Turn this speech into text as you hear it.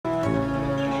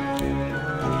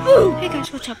Hey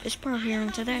guys, what's up? It's Pro here,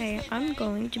 and today I'm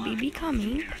going to be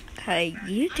becoming a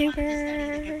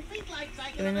YouTuber.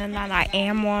 Even though that I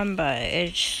am one, but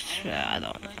it's, I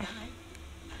don't know.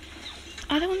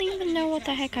 I don't even know what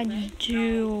the heck I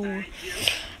do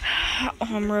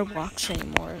on Roblox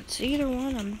anymore. It's either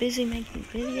one, I'm busy making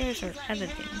videos or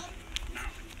editing.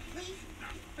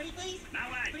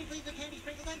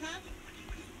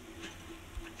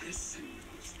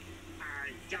 I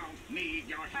don't need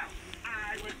your help.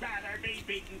 I would rather be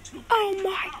beaten to. Oh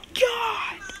my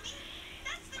god!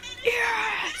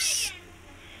 Yes!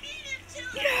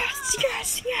 Yes,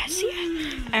 yes, yes, yes!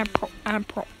 I'm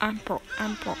pro.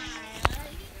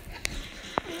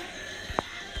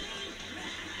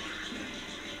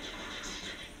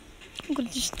 Look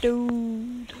at this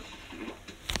dude.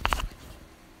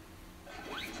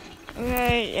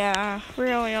 Okay, yeah,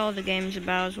 really all the game's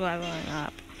about is leveling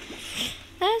up.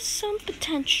 Has some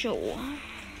potential.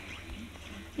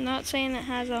 I'm not saying it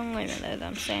has unlimited,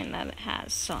 I'm saying that it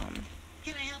has some.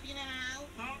 Can I help you now?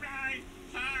 All right,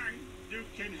 fine. You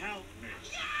can help me.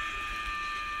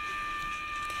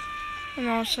 And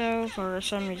also, for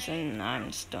some reason,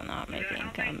 I'm still not making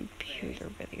computer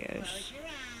videos.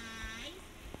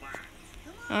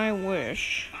 I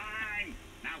wish. Fine.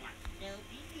 Now what?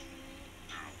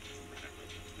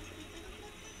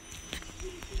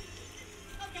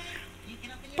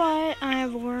 But I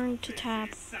have learned to tap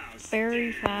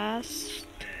very fast.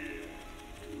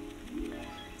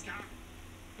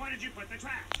 Why did you put the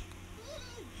trash?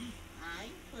 I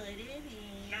put it in.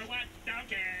 You know what? Don't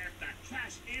care. The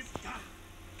trash is gone.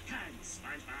 Thanks,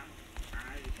 SpongeBob.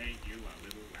 I hate you a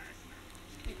little less now.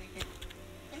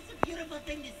 That's a beautiful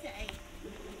thing to say.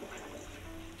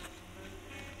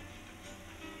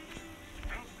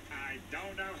 Well, I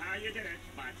don't know how you did it,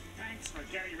 but thanks for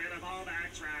getting rid of all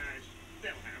that trash.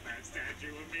 They'll have that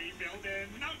statue of me built in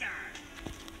no time.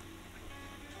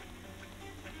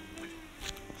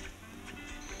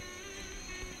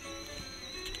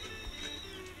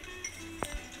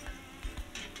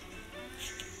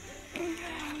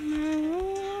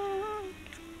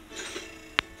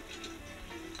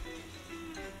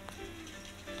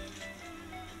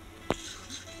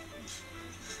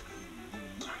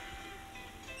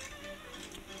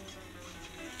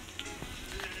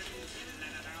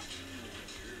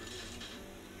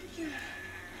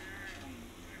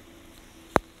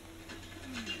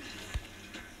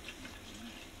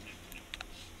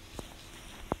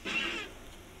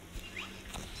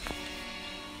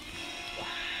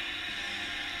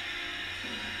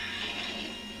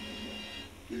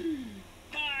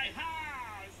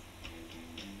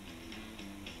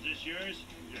 Yours?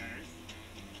 Yes.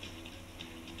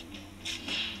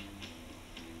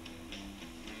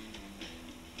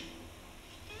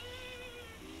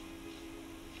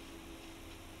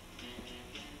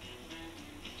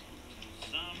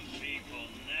 Some people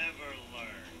never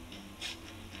learn.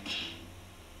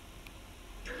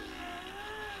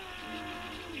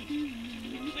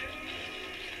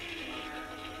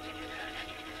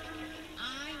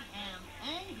 I am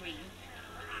angry.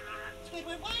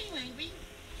 Squidward, why are you angry?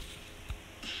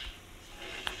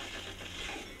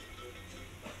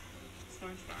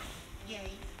 SpongeBob,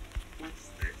 Yay. what's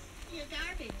this? Your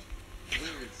garbage.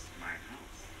 Where is my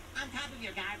house? On top of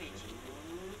your garbage.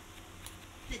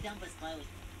 The dump is closed.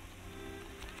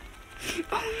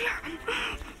 Oh yeah! So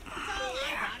I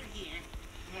brought it here.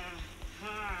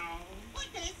 How?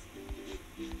 Like this.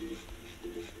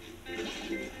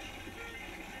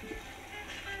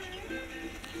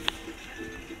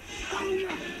 Oh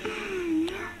yeah!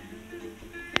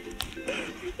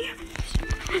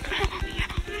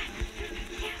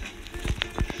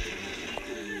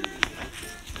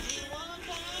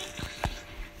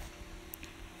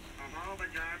 Of all the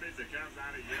garbage that comes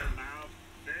out of your mouth,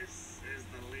 this is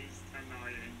the least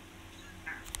annoying.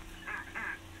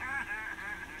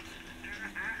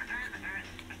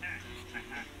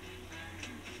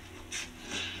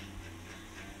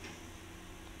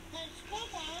 Hey,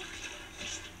 Squidward.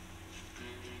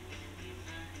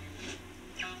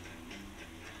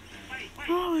 Wait,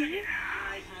 Oh a second. yeah!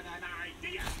 I had an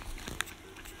idea.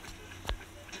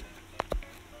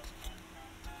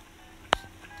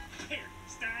 Here,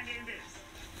 stand in this.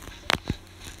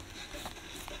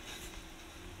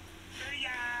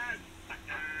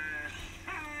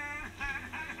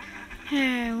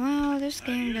 Hey, well, this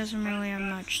game doesn't really have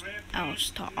much else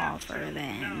to offer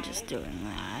than just doing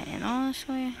that. And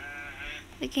honestly,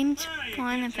 the game's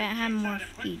fine if it had more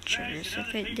features.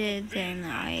 If it did, then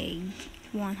I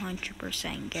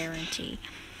 100% guarantee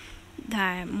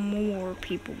that more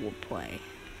people would play.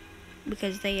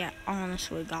 Because they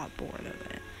honestly got bored of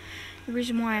it. The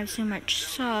reason why I have so much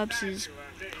subs is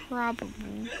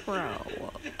probably,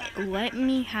 bro, let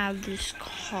me have this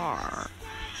car,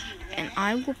 and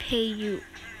I will pay you.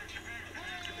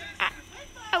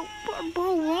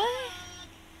 Bro, what?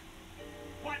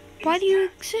 Why do you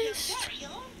exist?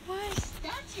 Why?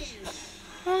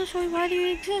 Honestly, why do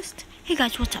you exist? Hey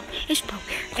guys, what's up? It's Bro,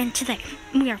 and today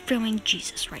we are filming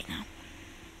Jesus right now.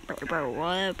 Bro,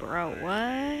 what? Bro,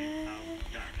 what?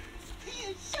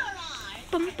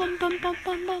 Bum bum bum bum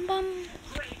bum bum bum.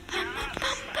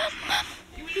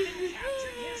 You even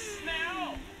captured his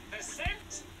smell. The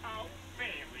scent of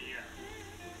failure.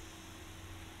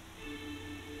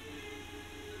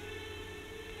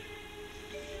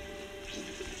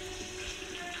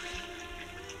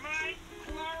 My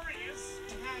glorious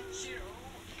statue.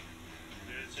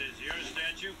 This is your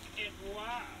statue? It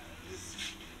was.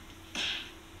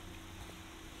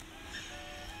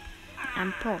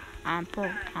 I'm pro.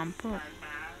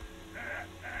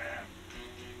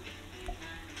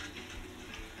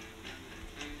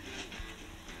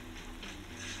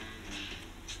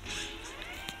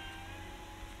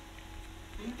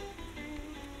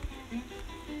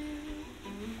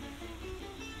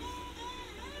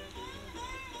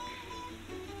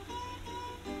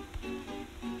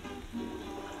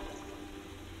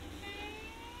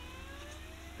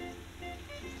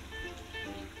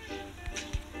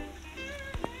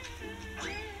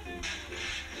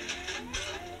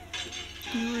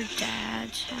 Your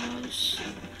dad's house.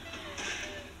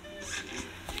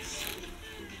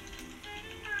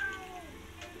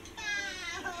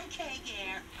 Okay,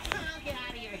 Gare. I'll get out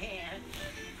of your hair.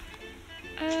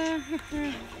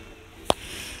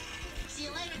 See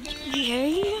you later, Gare.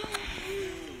 Yeah.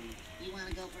 You want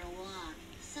to go for a walk?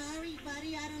 Sorry,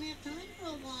 buddy, I don't have time for a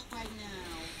walk right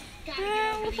now. Gotta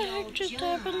get over What the the heck old just job.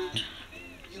 happened?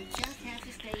 You'll just have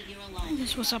to stay here alone.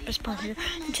 This was up as part here,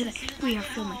 and today we are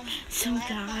filming some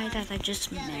guy that I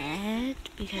just met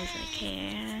because I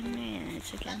can, and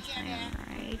it's against my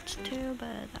rights too,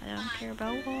 but I don't care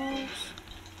about walls.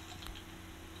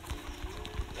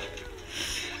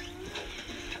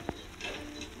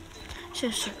 So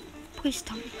sir, please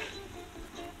tell me,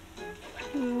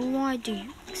 why do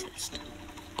you exist?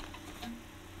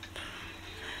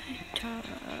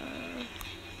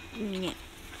 Yeah.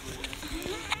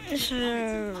 So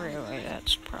really,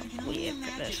 that's probably it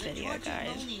for this video,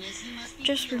 guys.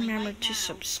 Just remember to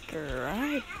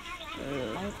subscribe,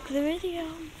 like the video,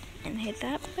 and hit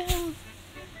that bell.